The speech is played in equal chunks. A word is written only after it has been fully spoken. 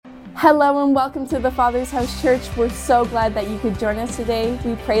Hello and welcome to the Father's House Church. We're so glad that you could join us today.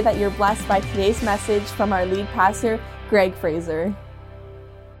 We pray that you're blessed by today's message from our lead pastor, Greg Fraser.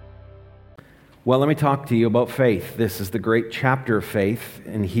 Well, let me talk to you about faith. This is the great chapter of faith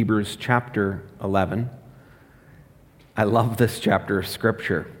in Hebrews chapter 11. I love this chapter of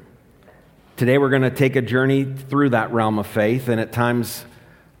Scripture. Today we're going to take a journey through that realm of faith, and at times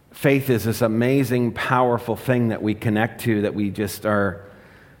faith is this amazing, powerful thing that we connect to, that we just are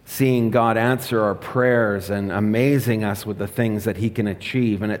seeing God answer our prayers and amazing us with the things that He can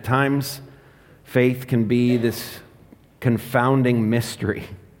achieve. And at times, faith can be this confounding mystery.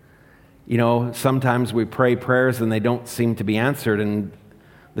 You know, sometimes we pray prayers and they don't seem to be answered, and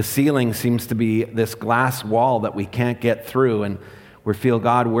the ceiling seems to be this glass wall that we can't get through, and we feel,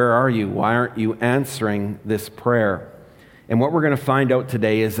 God, where are you? Why aren't you answering this prayer? And what we're going to find out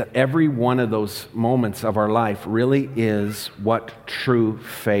today is that every one of those moments of our life really is what true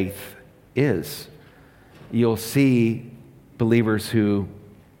faith is. You'll see believers who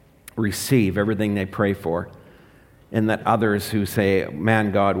receive everything they pray for, and that others who say,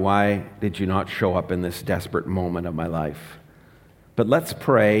 man, God, why did you not show up in this desperate moment of my life? But let's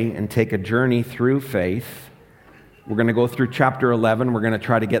pray and take a journey through faith. We're going to go through chapter 11. We're going to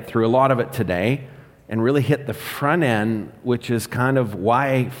try to get through a lot of it today and really hit the front end, which is kind of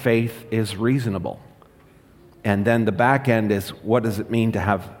why faith is reasonable. And then the back end is, what does it mean to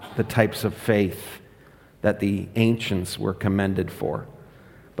have the types of faith that the ancients were commended for?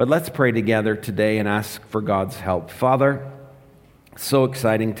 But let's pray together today and ask for God's help. Father, so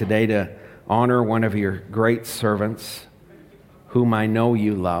exciting today to honor one of your great servants, whom I know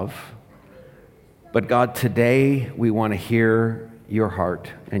you love. But God, today we want to hear your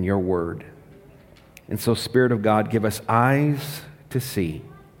heart and your word. And so, Spirit of God, give us eyes to see,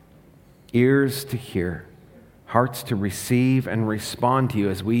 ears to hear, hearts to receive and respond to you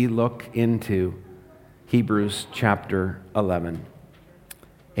as we look into Hebrews chapter 11.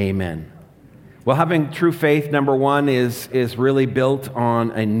 Amen. Well, having true faith, number one, is really built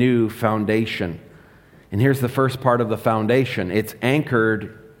on a new foundation. And here's the first part of the foundation. It's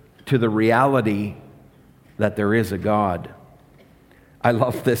anchored to the reality that there is a God. I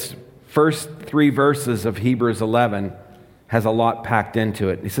love this. First three verses of Hebrews 11 has a lot packed into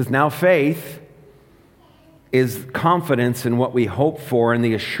it. He says, now faith is confidence in what we hope for and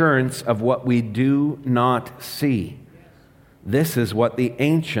the assurance of what we do not see. This is what the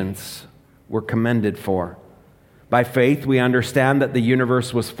ancients were commended for. By faith, we understand that the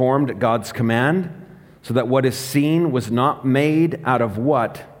universe was formed at God's command, so that what is seen was not made out of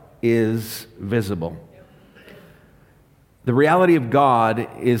what is visible. The reality of God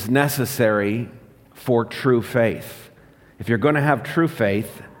is necessary for true faith. If you're going to have true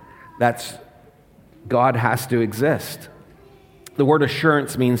faith, God has to exist. The word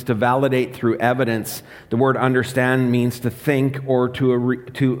assurance means to validate through evidence. The word understand means to think or to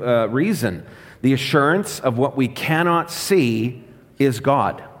reason. The assurance of what we cannot see is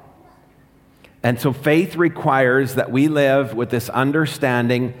God. And so faith requires that we live with this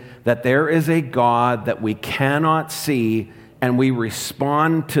understanding that there is a God that we cannot see, and we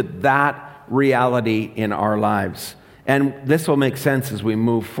respond to that reality in our lives. And this will make sense as we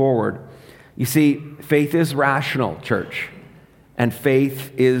move forward. You see, faith is rational, church, and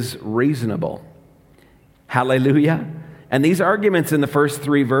faith is reasonable. Hallelujah. And these arguments in the first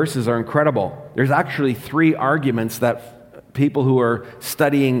three verses are incredible. There's actually three arguments that people who are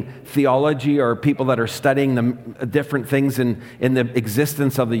studying theology or people that are studying the different things in the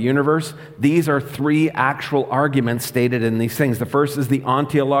existence of the universe, these are three actual arguments stated in these things. The first is the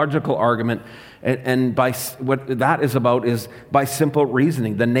ontological argument, and by what that is about is by simple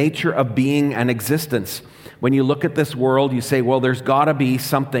reasoning, the nature of being and existence. When you look at this world, you say, well, there's got to be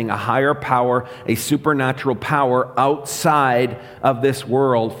something, a higher power, a supernatural power outside of this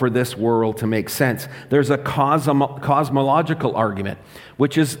world for this world to make sense. There's a cosmological argument,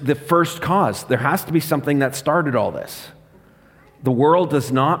 which is the first cause. There has to be something that started all this. The world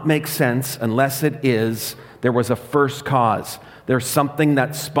does not make sense unless there was a first cause. There's something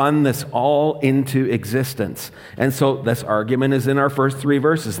that spun this all into existence. And so this argument is in our first three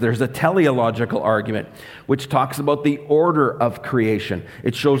verses. There's a teleological argument, which talks about the order of creation.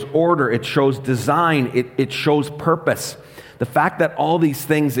 It shows order, it shows design, it shows purpose. The fact that all these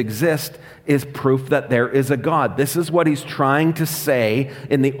things exist is proof that there is a God. This is what he's trying to say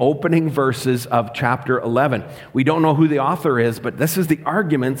in the opening verses of chapter 11. We don't know who the author is, but this is the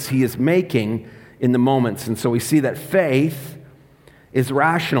arguments he is making in the moments. And so we see that faith is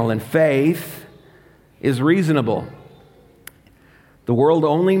rational and faith is reasonable. The world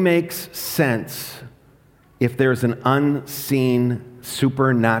only makes sense if there's an unseen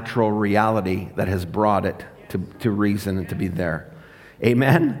supernatural reality that has brought it to reason and to be there.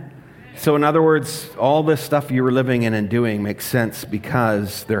 Amen? So in other words, all this stuff you were living in and doing makes sense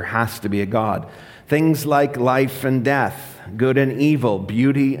because there has to be a God. Things like life and death, good and evil,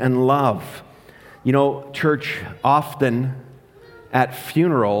 beauty and love. You know, church, often at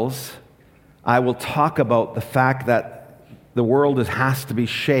funerals, I will talk about the fact that the world has to be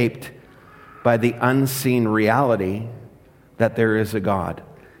shaped by the unseen reality that there is a God.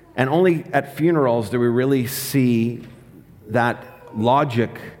 And only at funerals do we really see that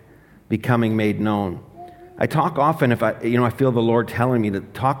logic becoming made known. I talk often, if I feel the Lord telling me to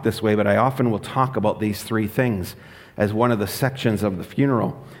talk this way, but I often will talk about these three things as one of the sections of the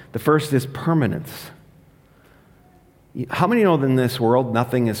funeral. The first is permanence. How many know that in this world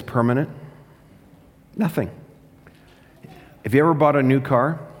nothing is permanent? Nothing. Have you ever bought a new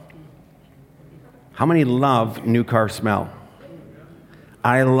car? How many love new car smell?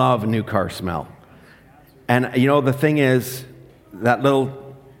 I love new car smell. And you know, the thing is,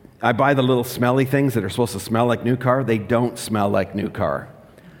 I buy the little smelly things that are supposed to smell like new car. They don't smell like new car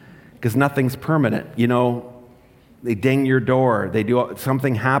because nothing's permanent. You know, they ding your door.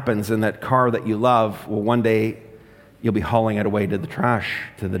 Something happens in that car that you love. Well, one day you'll be hauling it away to the trash,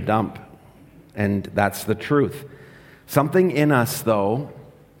 to the dump. And that's the truth. Something in us, though,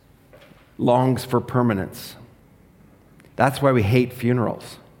 longs for permanence. That's why we hate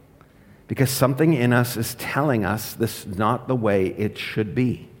funerals. Because something in us is telling us this is not the way it should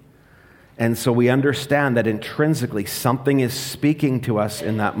be. And so we understand that intrinsically something is speaking to us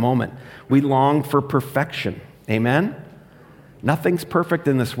in that moment. We long for perfection. Amen? Nothing's perfect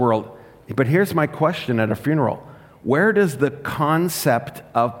in this world. But here's my question at a funeral. Where does the concept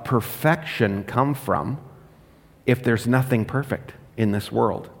of perfection come from if there's nothing perfect in this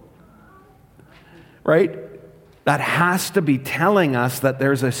world? Right? That has to be telling us that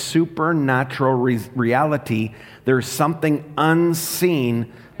there's a supernatural reality. There's something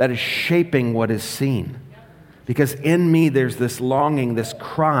unseen that is shaping what is seen. Because in me, there's this longing, this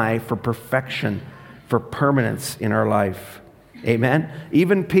cry for perfection, for permanence in our life. Amen?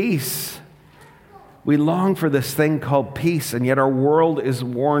 Even peace. We long for this thing called peace, and yet our world is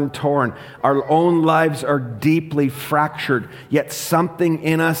torn. Our own lives are deeply fractured, yet something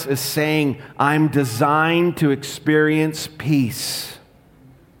in us is saying, I'm designed to experience peace.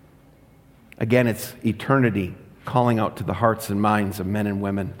 Again, it's eternity calling out to the hearts and minds of men and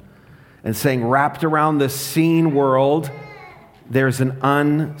women and saying, wrapped around this seen world, there's an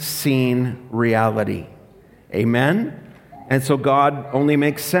unseen reality. Amen? And so God only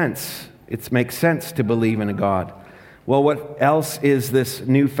makes sense. It makes sense to believe in a God. Well, what else is this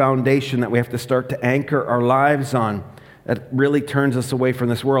new foundation that we have to start to anchor our lives on that really turns us away from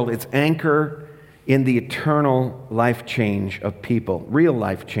this world? It's anchor in the eternal life change of people, real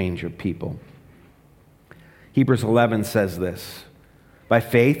life change of people. Hebrews 11 says this, by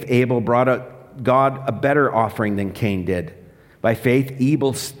faith, Abel brought God a better offering than Cain did. By faith,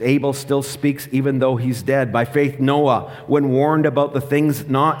 Abel still speaks even though he's dead. By faith, Noah, when warned about the things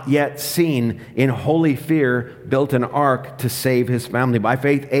not yet seen, in holy fear, built an ark to save his family. By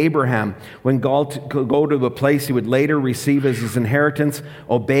faith, Abraham, when called to go to a place he would later receive as his inheritance,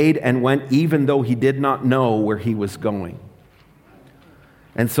 obeyed and went even though he did not know where he was going.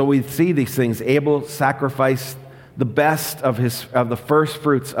 And so we see these things. Abel sacrificed the best of the first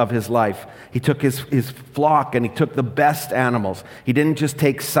fruits of his life. He took his flock and he took the best animals. He didn't just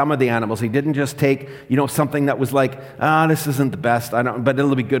take some of the animals. He didn't just take, something that was like, this isn't the best, but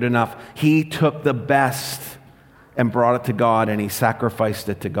it'll be good enough. He took the best and brought it to God, and he sacrificed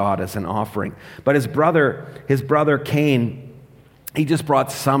it to God as an offering. But his brother Cain, he just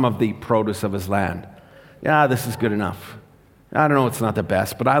brought some of the produce of his land. Yeah, this is good enough. I don't know, it's not the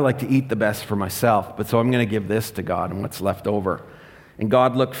best, but I like to eat the best for myself. But so I'm going to give this to God and what's left over. And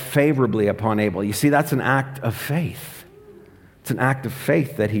God looked favorably upon Abel. You see, that's an act of faith. It's an act of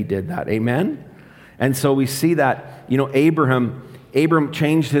faith that he did that. Amen? And so we see that, Abram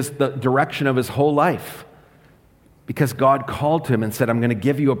changed the direction of his whole life because God called to him and said, I'm going to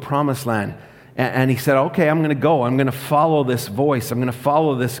give you a promised land. And he said, okay, I'm going to go. I'm going to follow this voice. I'm going to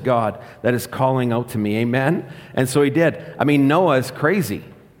follow this God that is calling out to me. Amen? And so he did. Noah is crazy.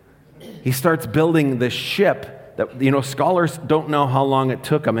 He starts building this ship that, scholars don't know how long it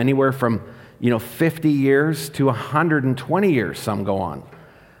took him. Anywhere from, 50 years to 120 years, some go on.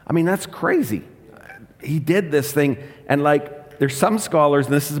 That's crazy. He did this thing. And there's some scholars,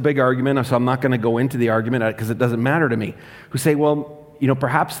 and this is a big argument, so I'm not going to go into the argument because it doesn't matter to me, who say, well,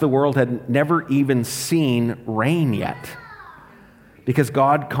 perhaps the world had never even seen rain yet. because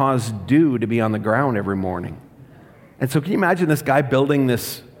God caused dew to be on the ground every morning. And so can you imagine this guy building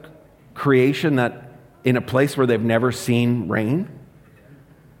this creation that in a place where they've never seen rain?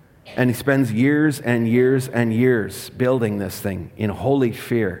 And he spends years and years and years building this thing in holy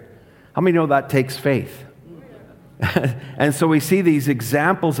fear. How many know that takes faith? And so we see these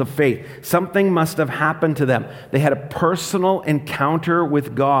examples of faith. Something must have happened to them. They had a personal encounter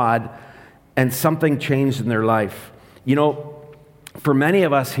with God, and something changed in their life. You know, for many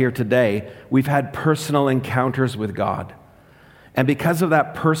of us here today, we've had personal encounters with God. And because of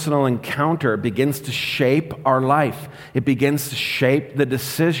that personal encounter, it begins to shape our life. It begins to shape the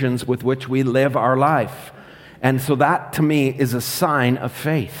decisions with which we live our life. And so that, to me, is a sign of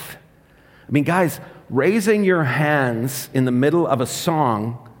faith. I mean, guys, raising your hands in the middle of a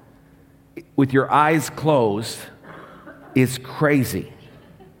song with your eyes closed is crazy.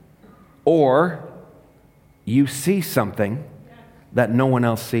 Or you see something that no one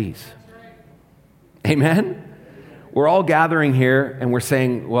else sees. Amen? We're all gathering here and we're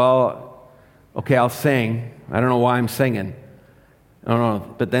saying, well, okay, I'll sing. I don't know why I'm singing. I don't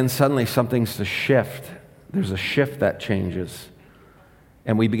know. But then suddenly something's to shift. There's a shift that changes.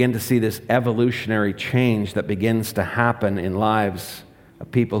 And we begin to see this evolutionary change that begins to happen in lives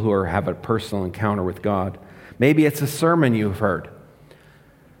of people who have a personal encounter with God. Maybe it's a sermon you've heard.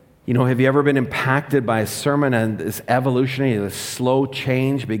 You know, have you ever been impacted by a sermon and this evolutionary, this slow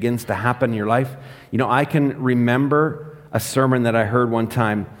change begins to happen in your life? You know, I can remember a sermon that I heard one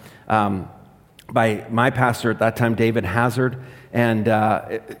time by my pastor at that time, David Hazard, and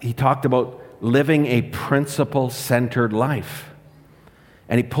he talked about living a principle-centered life.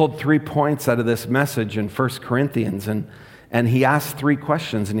 And he pulled 3 points out of this message in 1 Corinthians, and he asked 3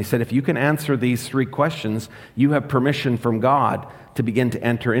 questions. And he said, if you can answer these 3 questions, you have permission from God to begin to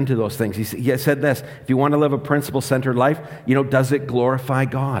enter into those things. He said this, if you want to live a principle-centered life, you know, does it glorify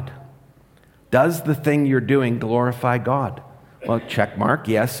God? Does the thing you're doing glorify God? Well, check mark,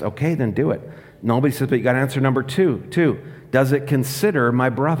 yes, okay, then do it. Nobody says, but you got to answer number 2. 2, does it consider my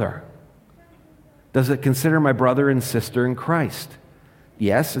brother? Does it consider my brother and sister in Christ?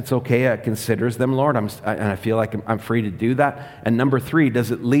 Yes, it's okay. It considers them, Lord, and I feel like I'm free to do that. And number 3,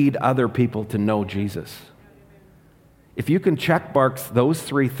 does it lead other people to know Jesus? If you can check mark those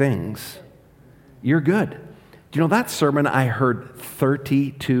 3 things, you're good. Do you know that sermon I heard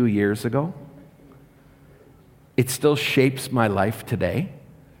 32 years ago? It still shapes my life today.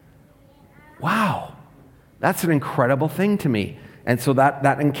 Wow, that's an incredible thing to me. And so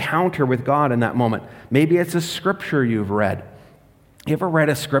that encounter with God in that moment, maybe it's a scripture you've read. You ever read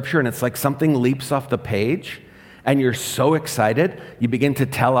a scripture and it's like something leaps off the page and you're so excited, you begin to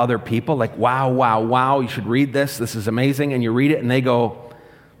tell other people like, wow, wow, wow, you should read this. This is amazing. And you read it and they go,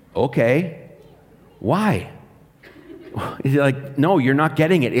 okay, why? You're like, no, you're not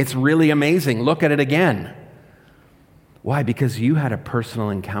getting it. It's really amazing. Look at it again. Why? Because you had a personal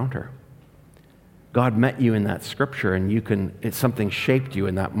encounter. God met you in that scripture and something shaped you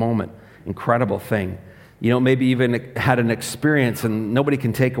in that moment. Incredible thing. You know, maybe even had an experience and nobody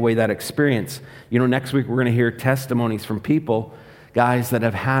can take away that experience. You know, next week we're going to hear testimonies from people, guys that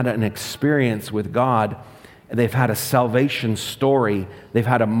have had an experience with God. They've had a salvation story. They've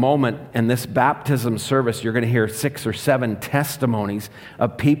had a moment in this baptism service. You're going to hear 6 or 7 testimonies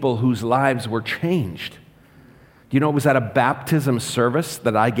of people whose lives were changed. Do you know it was at a baptism service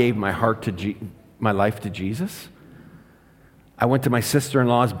that I gave my life to Jesus? I went to my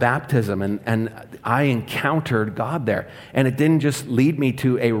sister-in-law's baptism, and I encountered God there. And it didn't just lead me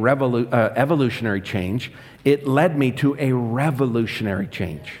to a evolutionary change. It led me to a revolutionary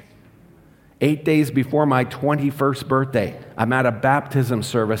change. 8 days before my 21st birthday, I'm at a baptism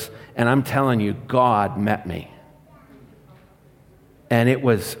service, and I'm telling you, God met me. And it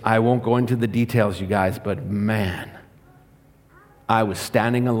was, I won't go into the details, you guys, but man, I was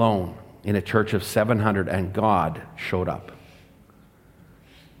standing alone in a church of 700, and God showed up.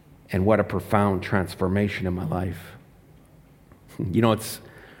 And what a profound transformation in my life. You know,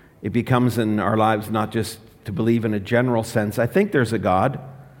 it becomes in our lives not just to believe in a general sense. I think there's a God.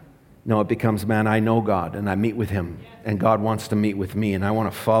 No, it becomes, man, I know God and I meet with him and God wants to meet with me and I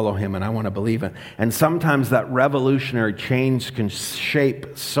want to follow him and I want to believe in. And sometimes that revolutionary change can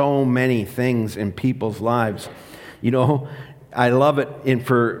shape so many things in people's lives. You know, I love it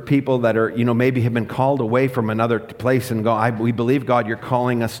for people that are, you know, maybe have been called away from another place and go, we believe, God, you're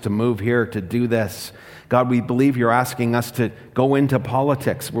calling us to move here, to do this. God, we believe you're asking us to go into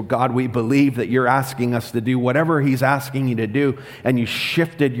politics. Well, God, we believe that you're asking us to do whatever he's asking you to do, and you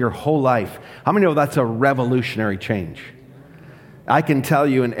shifted your whole life. How many know that's a revolutionary change? I can tell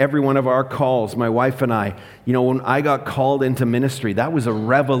you in every one of our calls, my wife and I, when I got called into ministry, that was a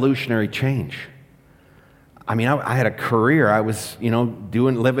revolutionary change. I mean, I had a career. I was,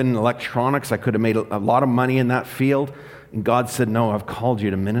 living in electronics. I could have made a lot of money in that field. And God said, no, I've called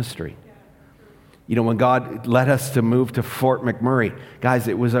you to ministry. When God led us to move to Fort McMurray, guys,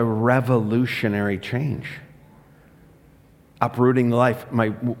 it was a revolutionary change. Uprooting life,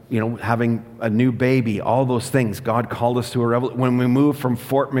 having a new baby, all those things. God called us to a revolution. When we moved from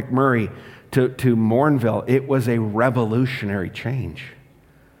Fort McMurray to Morinville, it was a revolutionary change.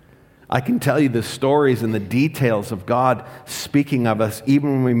 I can tell you the stories and the details of God speaking of us,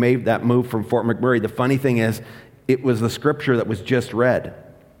 even when we made that move from Fort McMurray. The funny thing is, it was the scripture that was just read.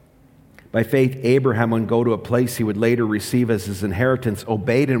 By faith, Abraham, when go to a place he would later receive as his inheritance,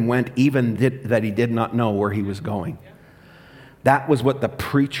 obeyed and went, even that he did not know where he was going. That was what the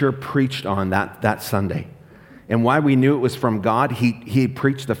preacher preached on that Sunday. And why we knew it was from God, he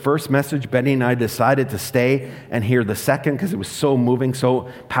preached the first message. Betty and I decided to stay and hear the second because it was so moving, so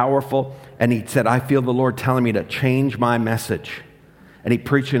powerful. And he said, I feel the Lord telling me to change my message. And he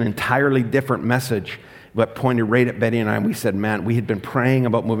preached an entirely different message, but pointed right at Betty and I. And we said, man, we had been praying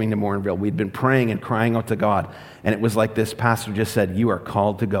about moving to Morinville. We'd been praying and crying out to God. And it was like this pastor just said, you are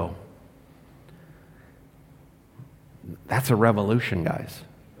called to go. That's a revolution, guys.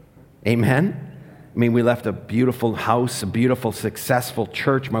 Amen? I mean, we left a beautiful house, a beautiful, successful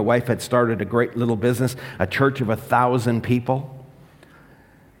church. My wife had started a great little business, a church of 1,000 people.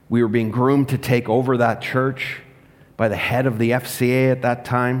 We were being groomed to take over that church by the head of the FCA at that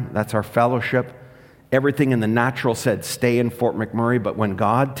time. That's our fellowship. Everything in the natural said, stay in Fort McMurray, but when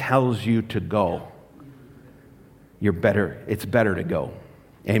God tells you to go, it's better to go.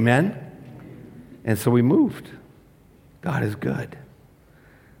 Amen? And so we moved. God is good.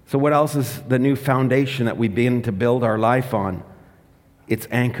 So what else is the new foundation that we begin to build our life on? It's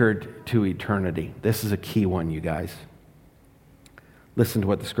anchored to eternity. This is a key one, you guys. Listen to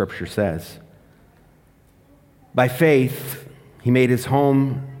what the scripture says. By faith, he made his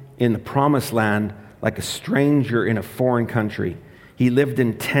home in the promised land like a stranger in a foreign country. He lived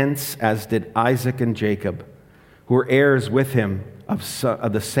in tents, as did Isaac and Jacob, who were heirs with him of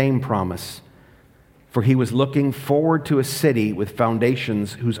the same promise. For he was looking forward to a city with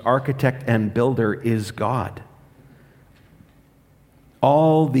foundations whose architect and builder is God.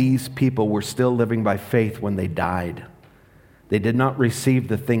 All these people were still living by faith when they died. They did not receive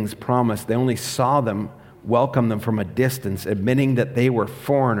the things promised. They only saw them, welcomed them from a distance, admitting that they were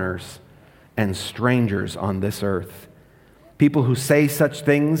foreigners and strangers on this earth. People who say such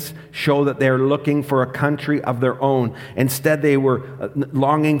things show that they're looking for a country of their own. Instead, they were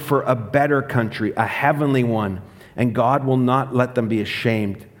longing for a better country, a heavenly one. And God will not let them be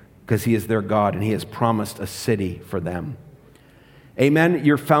ashamed because he is their God and he has promised a city for them. Amen.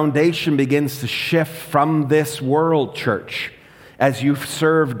 Your foundation begins to shift from this world, church. As you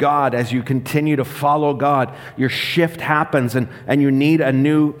serve God, as you continue to follow God, your shift happens and you need a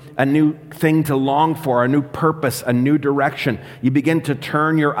new thing to long for, a new purpose, a new direction. You begin to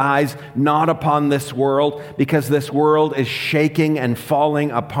turn your eyes not upon this world because this world is shaking and falling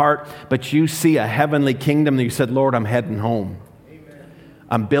apart, but you see a heavenly kingdom and you said, Lord, I'm heading home. Amen.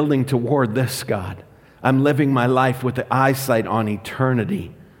 I'm building toward this, God. I'm living my life with the eyesight on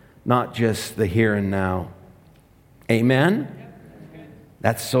eternity, not just the here and now. Amen?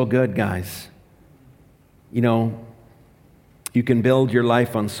 That's so good, guys. You can build your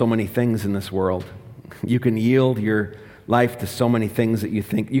life on so many things in this world. You can yield your life to so many things that you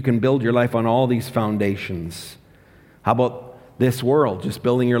think. You can build your life on all these foundations. How about this world, just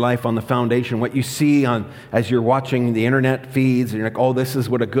building your life on the foundation, what you see as you're watching the internet feeds, and you're like, oh, this is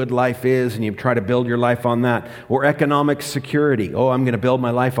what a good life is, and you try to build your life on that. Or economic security. Oh, I'm going to build my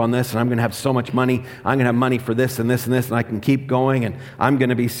life on this, and I'm going to have so much money. I'm going to have money for this and this and this, and I can keep going, and I'm going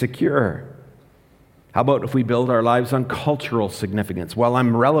to be secure. How about if we build our lives on cultural significance? Well,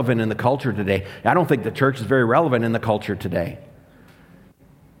 I'm relevant in the culture today. I don't think the church is very relevant in the culture today.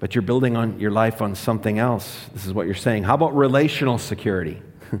 But you're building on your life on something else. This is what you're saying. How about relational security?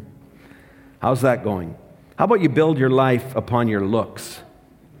 How's that going? How about you build your life upon your looks?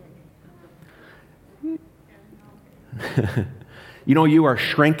 You are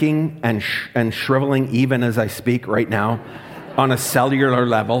shrinking and shriveling even as I speak right now on a cellular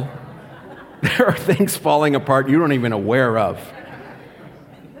level. There are things falling apart you don't even aware of.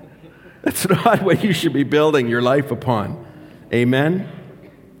 That's not what you should be building your life upon. Amen?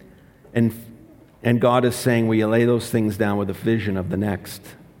 And God is saying, will you lay those things down with a vision of the next?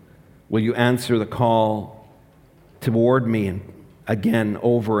 Will you answer the call toward me and again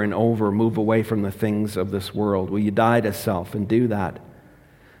over and over, move away from the things of this world? Will you die to self and do that?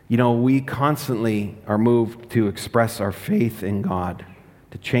 You know, we constantly are moved to express our faith in God,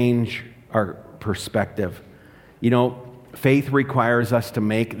 to change our perspective. You know, faith requires us to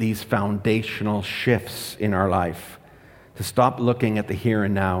make these foundational shifts in our life, to stop looking at the here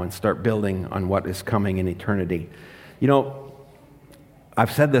and now and start building on what is coming in eternity. You know,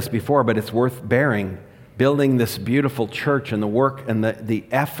 I've said this before, but it's worth bearing. Building this beautiful church and the work and the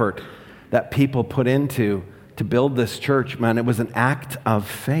effort that people put into to build this church, man, it was an act of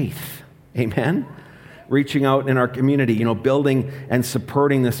faith. Amen? Reaching out in our community, you know, building and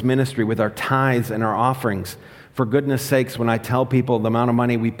supporting this ministry with our tithes and our offerings. For goodness sakes, when I tell people the amount of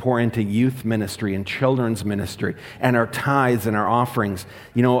money we pour into youth ministry and children's ministry and our tithes and our offerings,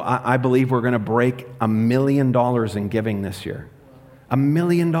 you know, I believe we're going to break $1 million in giving this year. $1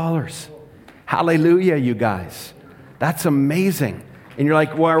 million. Hallelujah, you guys. That's amazing. And you're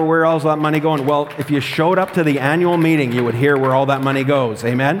like, where all that money going? Well, if you showed up to the annual meeting, you would hear where all that money goes.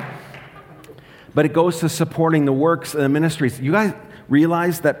 Amen? But it goes to supporting the works and the ministries. You guys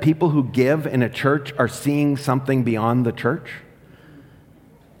realize that people who give in a church are seeing something beyond the church?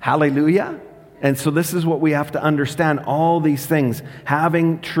 Hallelujah. And so this is what we have to understand, all these things.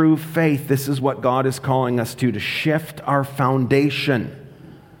 Having true faith, this is what God is calling us to shift our foundation,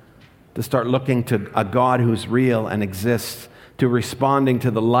 to start looking to a God who's real and exists, to responding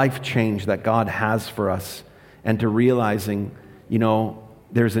to the life change that God has for us, and to realizing, you know,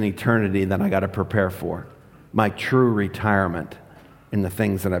 there's an eternity that I got to prepare for, my true retirement in the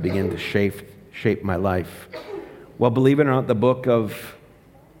things that I begin to shape my life. Well, believe it or not, the book of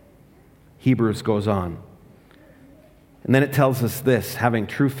Hebrews goes on. And then it tells us this: having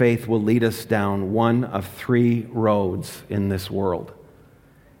true faith will lead us down one of 3 roads in this world.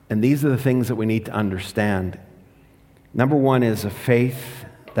 And these are the things that we need to understand. Number 1 is a faith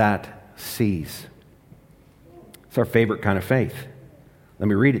that sees. It's our favorite kind of faith. Let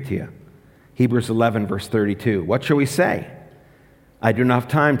me read it to you. Hebrews 11, verse 32. What shall we say? I do not have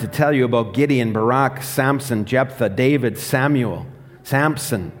time to tell you about Gideon, Barak, Samson, Jephthah, David, Samuel,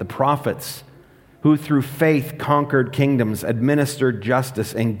 Samson, the prophets, who through faith conquered kingdoms, administered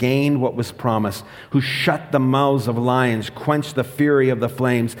justice, and gained what was promised, who shut the mouths of lions, quenched the fury of the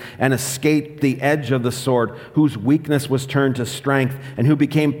flames, and escaped the edge of the sword, whose weakness was turned to strength, and who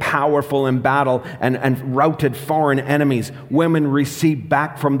became powerful in battle and routed foreign enemies. Women received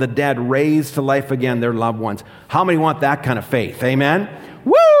back from the dead, raised to life again their loved ones. How many want that kind of faith? Amen?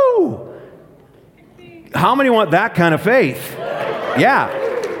 Woo! How many want that kind of faith? Yeah.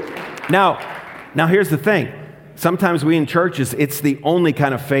 Now, here's the thing. Sometimes we in churches, it's the only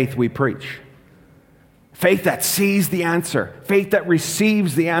kind of faith we preach. Faith that sees the answer. Faith that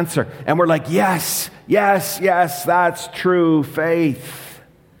receives the answer. And we're like, yes, yes, yes, that's true faith.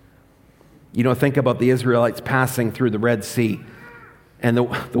 You know, think about the Israelites passing through the Red Sea and the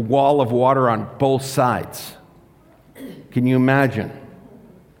wall of water on both sides. Can you imagine?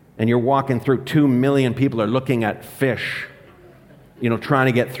 And you're walking through, 2 million people are looking at fish, you know, trying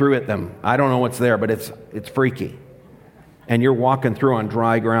to get through at them. I don't know what's there, but it's freaky. And you're walking through on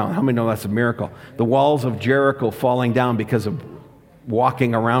dry ground. How many know that's a miracle? The walls of Jericho falling down because of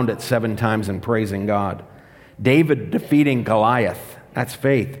walking around it 7 times and praising God. David defeating Goliath. That's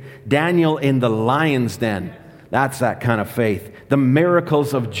faith. Daniel in the lion's den. That's that kind of faith. The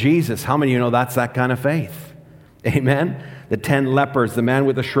miracles of Jesus. How many of you know that's that kind of faith? Amen? The 10 lepers, the man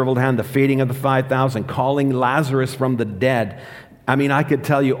with the shriveled hand, the feeding of the 5,000, calling Lazarus from the dead. I mean, I could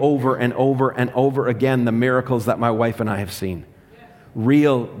tell you over and over and over again the miracles that my wife and I have seen.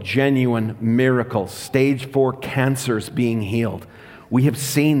 Real, genuine miracles. Stage 4 cancers being healed. We have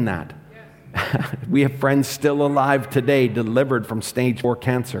seen that. We have friends still alive today delivered from stage 4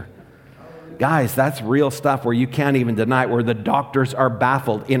 cancer. Guys, that's real stuff where you can't even deny it, where the doctors are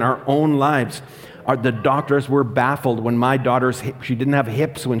baffled. In our own lives, the doctors were baffled when my daughter's she didn't have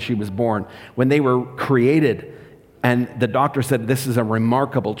hips when she was born, when they were created. And the doctor said, this is a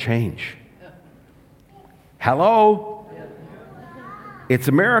remarkable change. Hello? It's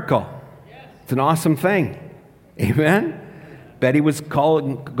a miracle. It's an awesome thing. Amen? Betty was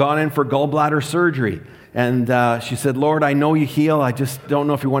gone in for gallbladder surgery. And she said, Lord, I know you heal. I just don't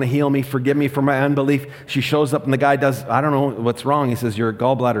know if you want to heal me. Forgive me for my unbelief. She shows up and the guy does, I don't know what's wrong. He says, your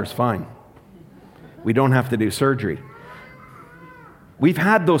gallbladder is fine. We don't have to do surgery. We've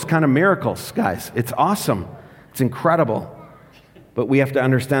had those kind of miracles, guys. It's awesome. It's incredible. But we have to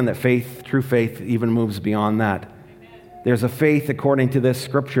understand that faith, true faith, even moves beyond that. There's a faith, according to this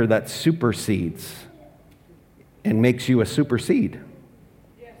scripture, that supersedes and makes you a supersede.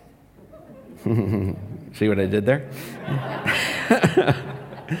 See what I did there?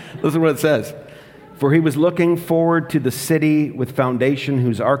 Listen to what it says. For he was looking forward to the city with foundation,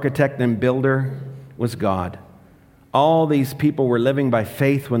 whose architect and builder was God. All these people were living by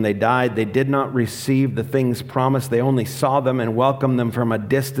faith when they died. They did not receive the things promised. They only saw them and welcomed them from a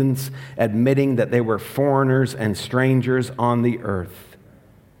distance, admitting that they were foreigners and strangers on the earth.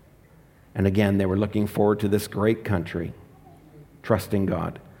 And again, they were looking forward to this great country, trusting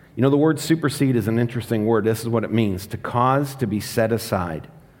God. You know, the word supersede is an interesting word. This is what it means: to cause to be set aside,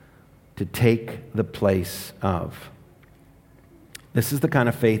 to take the place of. This is the kind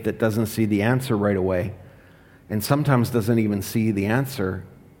of faith that doesn't see the answer right away, and sometimes doesn't even see the answer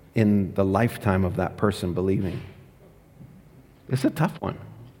in the lifetime of that person believing. It's a tough one.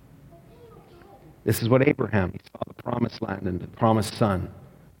 This is what Abraham, he saw the promised land and the promised son.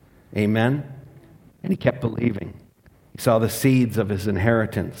 Amen? And he kept believing. He saw the seeds of his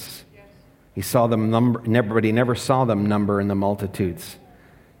inheritance. He saw them number, but he never saw them number in the multitudes.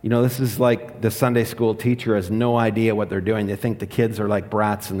 You know, this is like the Sunday school teacher has no idea what they're doing. They think the kids are like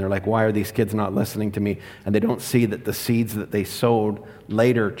brats, and they're like, why are these kids not listening to me? And they don't see that the seeds that they sowed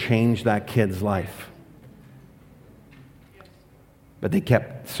later changed that kid's life. But they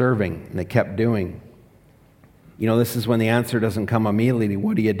kept serving, and they kept doing. You know, this is when the answer doesn't come immediately.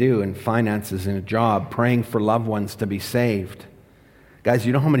 What do you do in finances, in a job, praying for loved ones to be saved? Guys,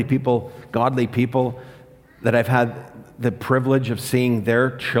 you know how many people, godly people, that I've had the privilege of seeing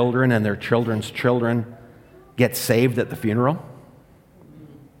their children and their children's children get saved at the funeral?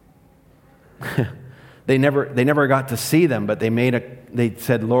 They never got to see them, but they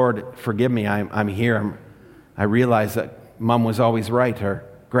said, Lord, forgive me, I'm here. I realize that Mom was always right, or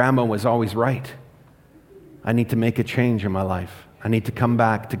Grandma was always right. I need to make a change in my life. I need to come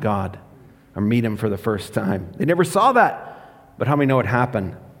back to God or meet Him for the first time. They never saw that, but how many know it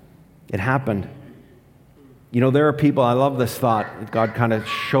happened? It happened. You know, there are people, I love this thought. God kind of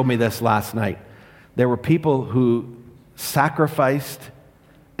showed me this last night. There were people who sacrificed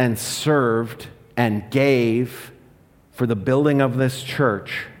and served and gave for the building of this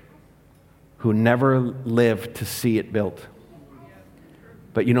church who never lived to see it built.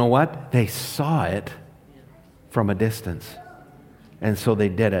 But you know what? They saw it from a distance. And so they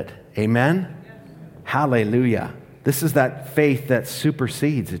did it. Amen? Hallelujah. This is that faith that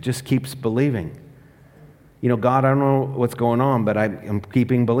supersedes. It just keeps believing. You know, God, I don't know what's going on, but I'm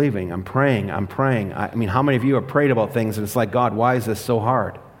keeping believing. I'm praying. I mean, how many of you have prayed about things and it's like, God, why is this so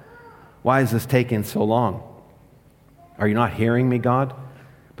hard? Why is this taking so long? Are you not hearing me, God?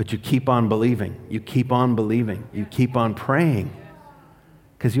 But you keep on believing. You keep on believing. You keep on praying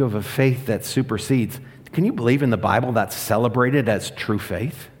because you have a faith that supersedes. Can you believe in the Bible that's celebrated as true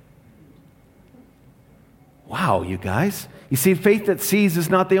faith? Wow, you guys. You see, faith that sees is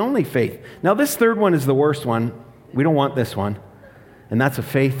not the only faith. Now, this third one is the worst one. We don't want this one. And that's a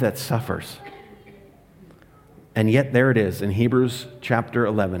faith that suffers. And yet there it is in Hebrews chapter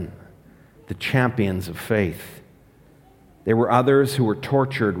 11, the champions of faith. There were others who were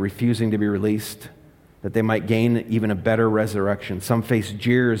tortured, refusing to be released, that they might gain even a better resurrection. Some faced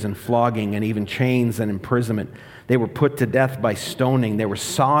jeers and flogging and even chains and imprisonment. They were put to death by stoning. They were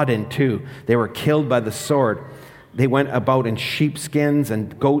sawed in two. They were killed by the sword. They went about in sheepskins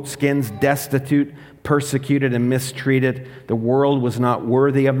and goatskins, destitute, persecuted, and mistreated. The world was not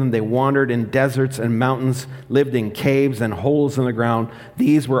worthy of them. They wandered in deserts and mountains, lived in caves and holes in the ground.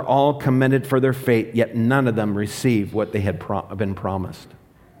 These were all commended for their fate, yet none of them received what they had been promised.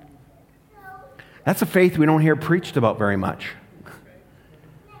 That's a faith we don't hear preached about very much.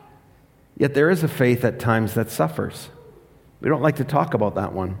 Yet there is a faith at times that suffers. We don't like to talk about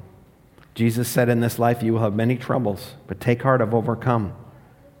that one. Jesus said, in this life you will have many troubles, but take heart, I've overcome.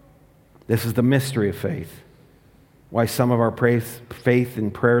 This is the mystery of faith. Why some of our faith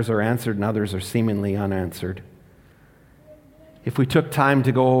and prayers are answered and others are seemingly unanswered. If we took time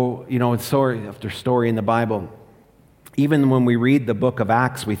to go, story after story in the Bible, even when we read the book of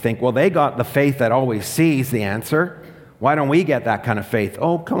Acts, we think, well, they got the faith that always sees the answer. Why don't we get that kind of faith?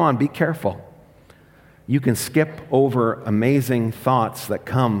 Oh, come on, be careful. You can skip over amazing thoughts that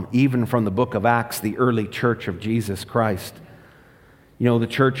come even from the book of Acts, the early church of Jesus Christ. You know, the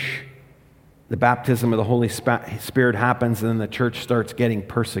church, the baptism of the Holy Spirit happens, and then the church starts getting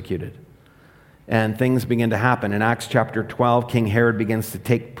persecuted. And things begin to happen. In Acts chapter 12, King Herod begins to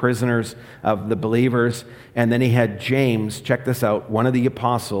take prisoners of the believers. And then he had James, check this out, one of the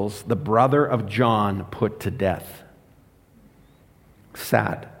apostles, the brother of John, put to death.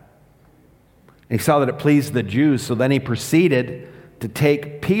 Sad. And he saw that it pleased the Jews, so then he proceeded to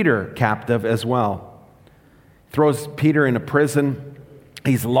take Peter captive as well. Throws Peter into prison.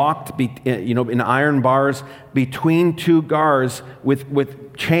 He's locked, in iron bars between two guards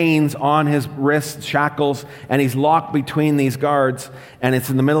with chains on his wrists, shackles, and he's locked between these guards, and it's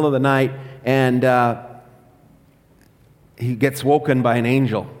in the middle of the night, and he gets woken by an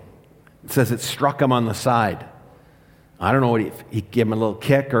angel. It says it struck him on the side. I don't know if he gave him a little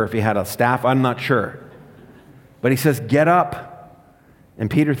kick or if he had a staff. I'm not sure. But he says, get up. And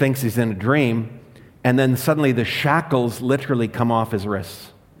Peter thinks he's in a dream. And then suddenly the shackles literally come off his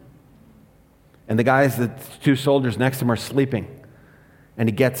wrists. And the two soldiers next to him are sleeping. And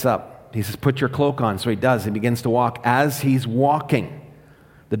he gets up. He says, put your cloak on. So he does. He begins to walk. As he's walking,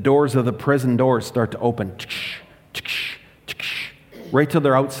 the doors of the prison doors start to open. Right till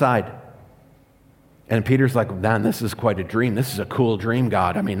they're outside. And Peter's like, man, this is quite a dream. This is a cool dream,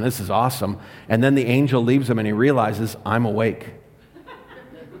 God. I mean, this is awesome. And then the angel leaves him and he realizes, I'm awake.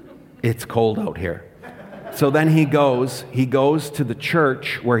 It's cold out here. So then he goes to the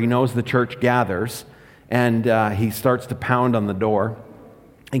church where he knows the church gathers, and he starts to pound on the door.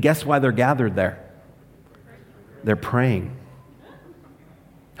 And guess why they're gathered there? They're praying.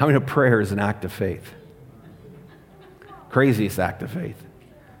 How many know prayer is an act of faith? Craziest act of faith.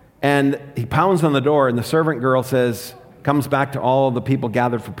 And he pounds on the door, and the servant girl comes back to all the people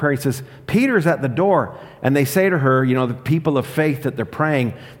gathered for prayer. He says, Peter's at the door. And they say to her, the people of faith that they're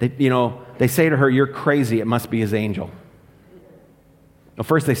praying, they say to her, you're crazy. It must be his angel. Well,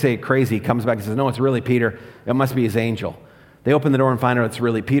 first they say crazy. He comes back and says, no, it's really Peter. It must be his angel. They open the door and find out it's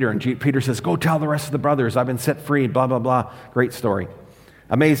really Peter. And Peter says, go tell the rest of the brothers. I've been set free, blah, blah, blah. Great story.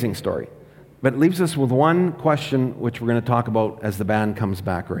 Amazing story. But it leaves us with one question, which we're going to talk about as the band comes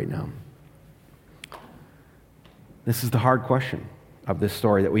back right now. This is the hard question of this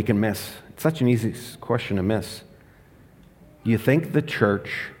story that we can miss. It's such an easy question to miss. Do you think the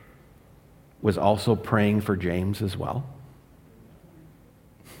church was also praying for James as well?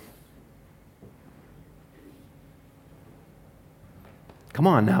 Come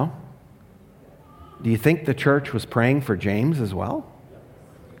on now. Do you think the church was praying for James as well?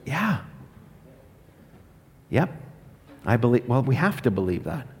 Yeah. Yep. We have to believe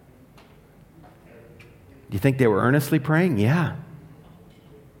that. Do you think they were earnestly praying? Yeah.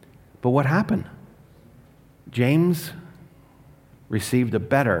 But what happened? James received a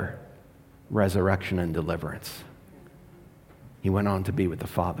better resurrection and deliverance. He went on to be with the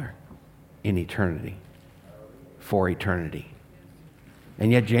Father in eternity, for eternity.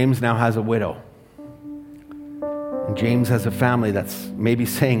 And yet James now has a widow. And James has a family that's maybe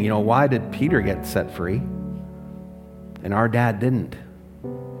saying, why did Peter get set free? And our dad didn't.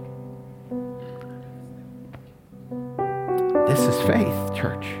 This is faith,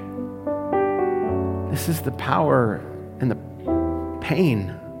 church. This is the power and the pain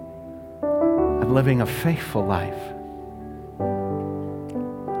of living a faithful life.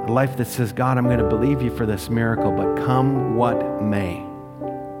 A life that says, God, I'm going to believe you for this miracle, but come what may,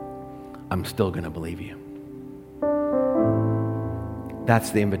 I'm still going to believe you.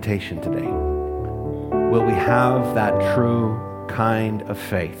 That's the invitation today. Will we have that true kind of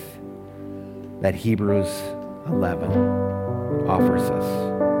faith that Hebrews 11 offers us?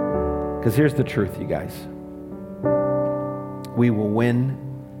 Because here's the truth, you guys. We will win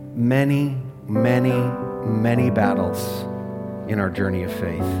many, many, many battles in our journey of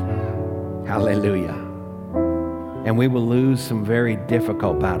faith. Hallelujah. And we will lose some very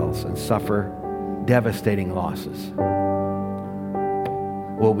difficult battles and suffer devastating losses.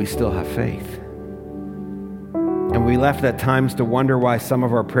 Will we still have faith? And we left at times to wonder why some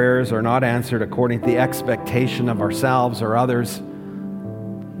of our prayers are not answered according to the expectation of ourselves or others.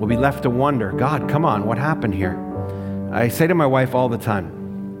 We'll be left to wonder, God, come on, what happened here? I say to my wife all the time,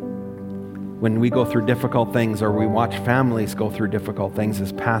 when we go through difficult things or we watch families go through difficult things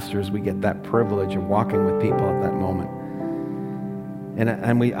as pastors, we get that privilege of walking with people at that moment. And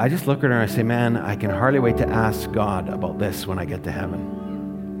I just look at her and I say, man, I can hardly wait to ask God about this when I get to heaven.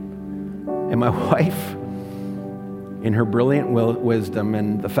 And my wife, in her brilliant wisdom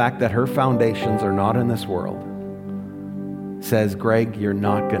and the fact that her foundations are not in this world, says, Greg, you're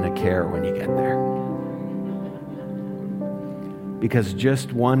not going to care when you get there. Because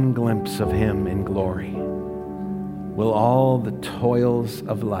just one glimpse of him in glory will all the toils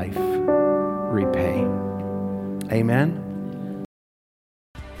of life repay. Amen?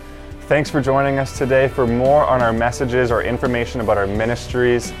 Thanks for joining us today. For more on our messages or information about our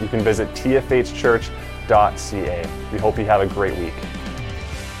ministries, you can visit tfhchurch.ca. We hope you have a great week.